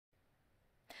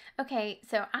Okay,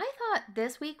 so I thought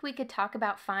this week we could talk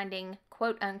about finding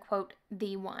quote unquote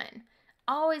the one.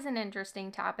 Always an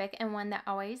interesting topic and one that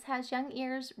always has young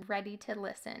ears ready to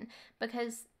listen.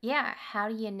 Because, yeah, how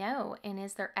do you know? And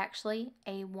is there actually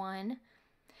a one?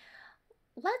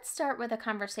 Let's start with a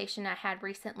conversation I had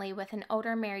recently with an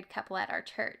older married couple at our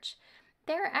church.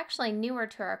 They're actually newer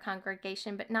to our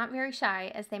congregation, but not very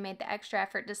shy as they made the extra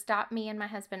effort to stop me and my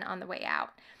husband on the way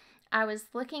out. I was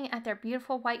looking at their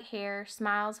beautiful white hair,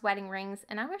 smiles, wedding rings,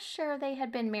 and I was sure they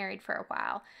had been married for a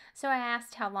while, so I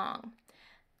asked how long.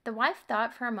 The wife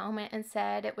thought for a moment and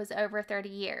said it was over 30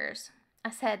 years. I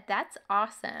said, "That's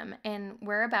awesome, and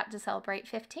we're about to celebrate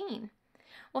 15."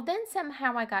 Well, then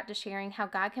somehow I got to sharing how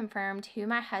God confirmed who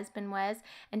my husband was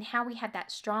and how we had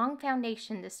that strong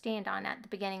foundation to stand on at the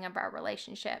beginning of our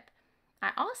relationship.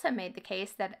 I also made the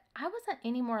case that I wasn't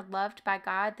any more loved by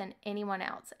God than anyone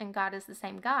else, and God is the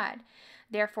same God.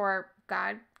 Therefore,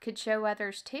 God could show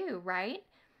others too, right?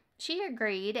 She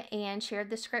agreed and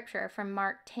shared the scripture from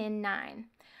Mark 10:9.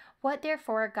 What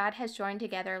therefore God has joined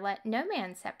together, let no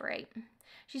man separate.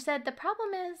 She said the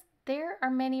problem is there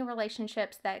are many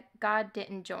relationships that God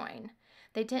didn't join.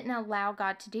 They didn't allow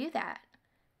God to do that.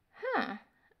 Huh,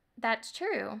 that's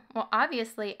true. Well,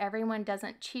 obviously, everyone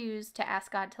doesn't choose to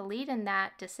ask God to lead in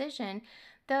that decision,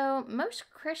 though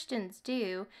most Christians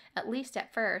do, at least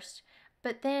at first.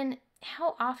 But then,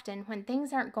 how often, when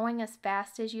things aren't going as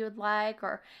fast as you would like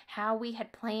or how we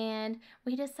had planned,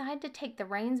 we decide to take the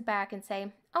reins back and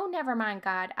say, "Oh, never mind,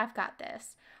 God, I've got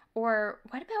this." Or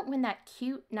what about when that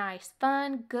cute, nice,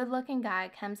 fun, good looking guy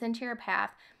comes into your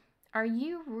path? Are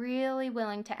you really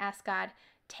willing to ask God,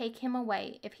 take him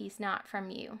away if he's not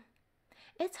from you?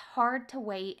 It's hard to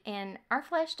wait, and our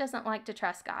flesh doesn't like to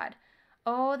trust God.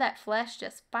 Oh, that flesh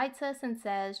just fights us and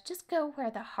says, just go where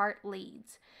the heart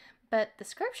leads. But the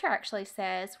scripture actually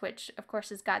says, which of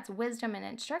course is God's wisdom and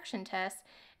instruction to us,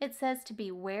 it says to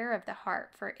beware of the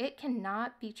heart, for it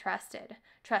cannot be trusted.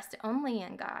 Trust only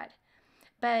in God.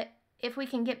 But if we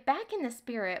can get back in the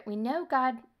spirit, we know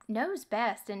God knows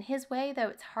best, and his way, though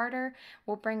it's harder,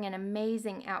 will bring an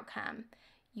amazing outcome.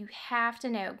 You have to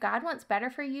know God wants better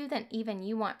for you than even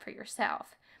you want for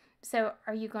yourself. So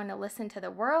are you going to listen to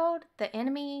the world, the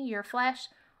enemy, your flesh,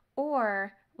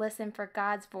 or listen for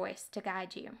God's voice to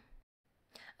guide you?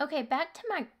 Okay, back to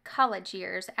my college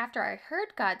years. After I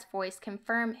heard God's voice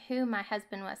confirm who my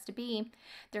husband was to be,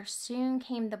 there soon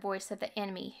came the voice of the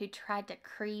enemy who tried to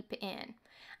creep in.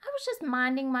 I was just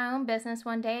minding my own business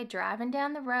one day, driving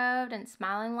down the road and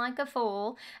smiling like a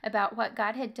fool about what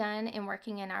God had done in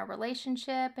working in our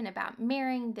relationship and about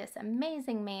marrying this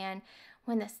amazing man,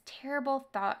 when this terrible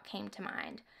thought came to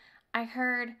mind. I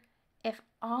heard, if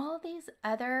all these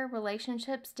other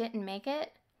relationships didn't make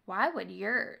it, why would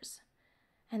yours?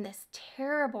 And this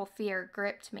terrible fear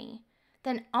gripped me.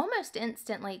 Then, almost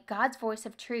instantly, God's voice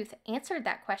of truth answered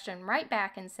that question right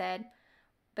back and said,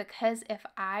 because if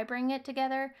I bring it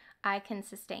together, I can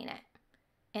sustain it.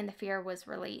 And the fear was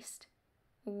released.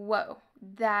 Whoa,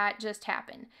 that just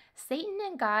happened. Satan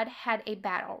and God had a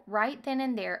battle right then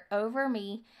and there over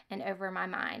me and over my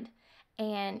mind.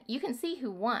 And you can see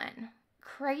who won.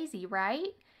 Crazy,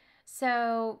 right?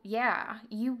 So, yeah,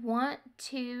 you want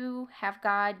to have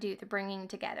God do the bringing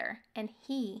together, and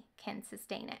he can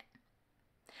sustain it.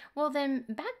 Well, then,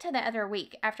 back to the other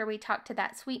week, after we talked to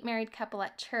that sweet married couple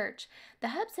at church, the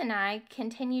Hubs and I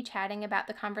continue chatting about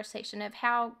the conversation of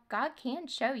how God can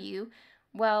show you,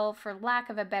 well, for lack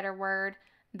of a better word,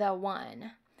 the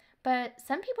one. But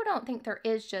some people don't think there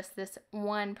is just this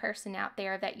one person out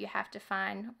there that you have to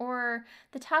find, or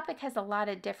the topic has a lot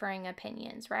of differing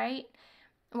opinions, right?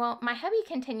 Well, my hubby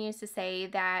continues to say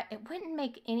that it wouldn't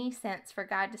make any sense for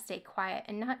God to stay quiet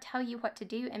and not tell you what to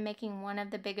do in making one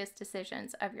of the biggest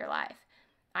decisions of your life.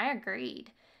 I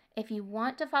agreed. If you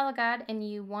want to follow God and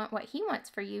you want what he wants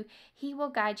for you, he will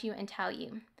guide you and tell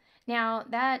you. Now,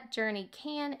 that journey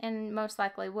can and most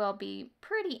likely will be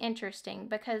pretty interesting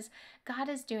because God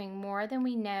is doing more than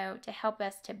we know to help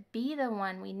us to be the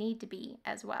one we need to be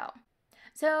as well.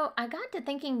 So I got to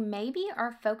thinking maybe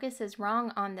our focus is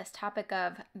wrong on this topic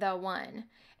of the one.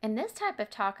 In this type of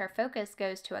talk, our focus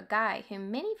goes to a guy who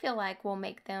many feel like will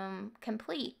make them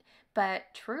complete. But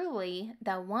truly,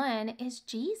 the one is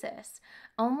Jesus.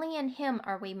 Only in him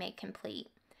are we made complete.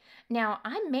 Now,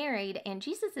 I'm married and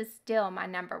Jesus is still my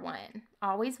number one,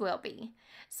 always will be.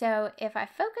 So if I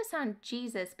focus on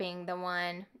Jesus being the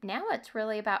one, now it's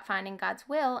really about finding God's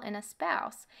will in a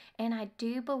spouse. And I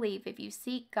do believe if you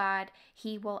seek God,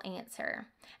 he will answer.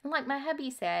 And like my hubby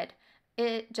said,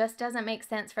 it just doesn't make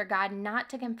sense for God not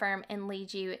to confirm and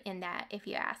lead you in that if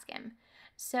you ask him.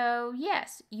 So,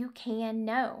 yes, you can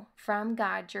know from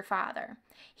God your Father.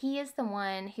 He is the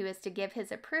one who is to give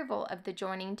his approval of the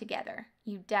joining together.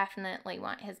 You definitely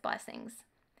want his blessings.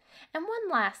 And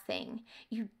one last thing,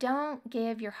 you don't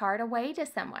give your heart away to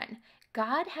someone.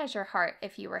 God has your heart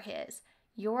if you are his.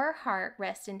 Your heart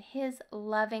rests in his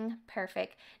loving,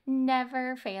 perfect,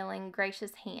 never failing,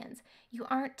 gracious hands. You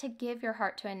aren't to give your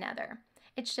heart to another.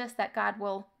 It's just that God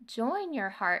will join your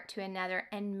heart to another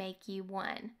and make you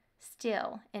one,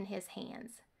 still in his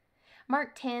hands.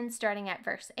 Mark 10, starting at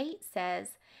verse 8,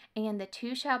 says, "And the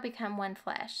two shall become one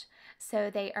flesh. So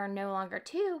they are no longer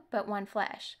two, but one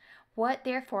flesh. What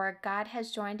therefore God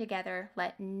has joined together,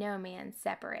 let no man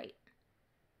separate."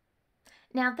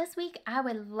 Now, this week, I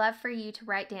would love for you to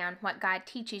write down what God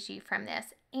teaches you from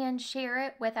this and share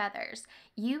it with others.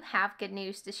 You have good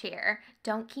news to share.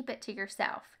 Don't keep it to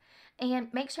yourself.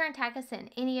 And make sure and tag us in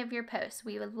any of your posts.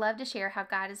 We would love to share how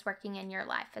God is working in your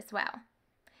life as well.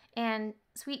 And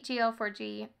sweet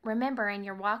GL4G, remember in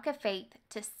your walk of faith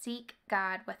to seek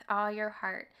God with all your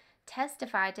heart,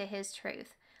 testify to his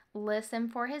truth, listen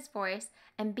for his voice,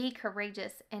 and be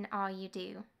courageous in all you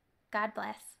do. God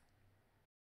bless.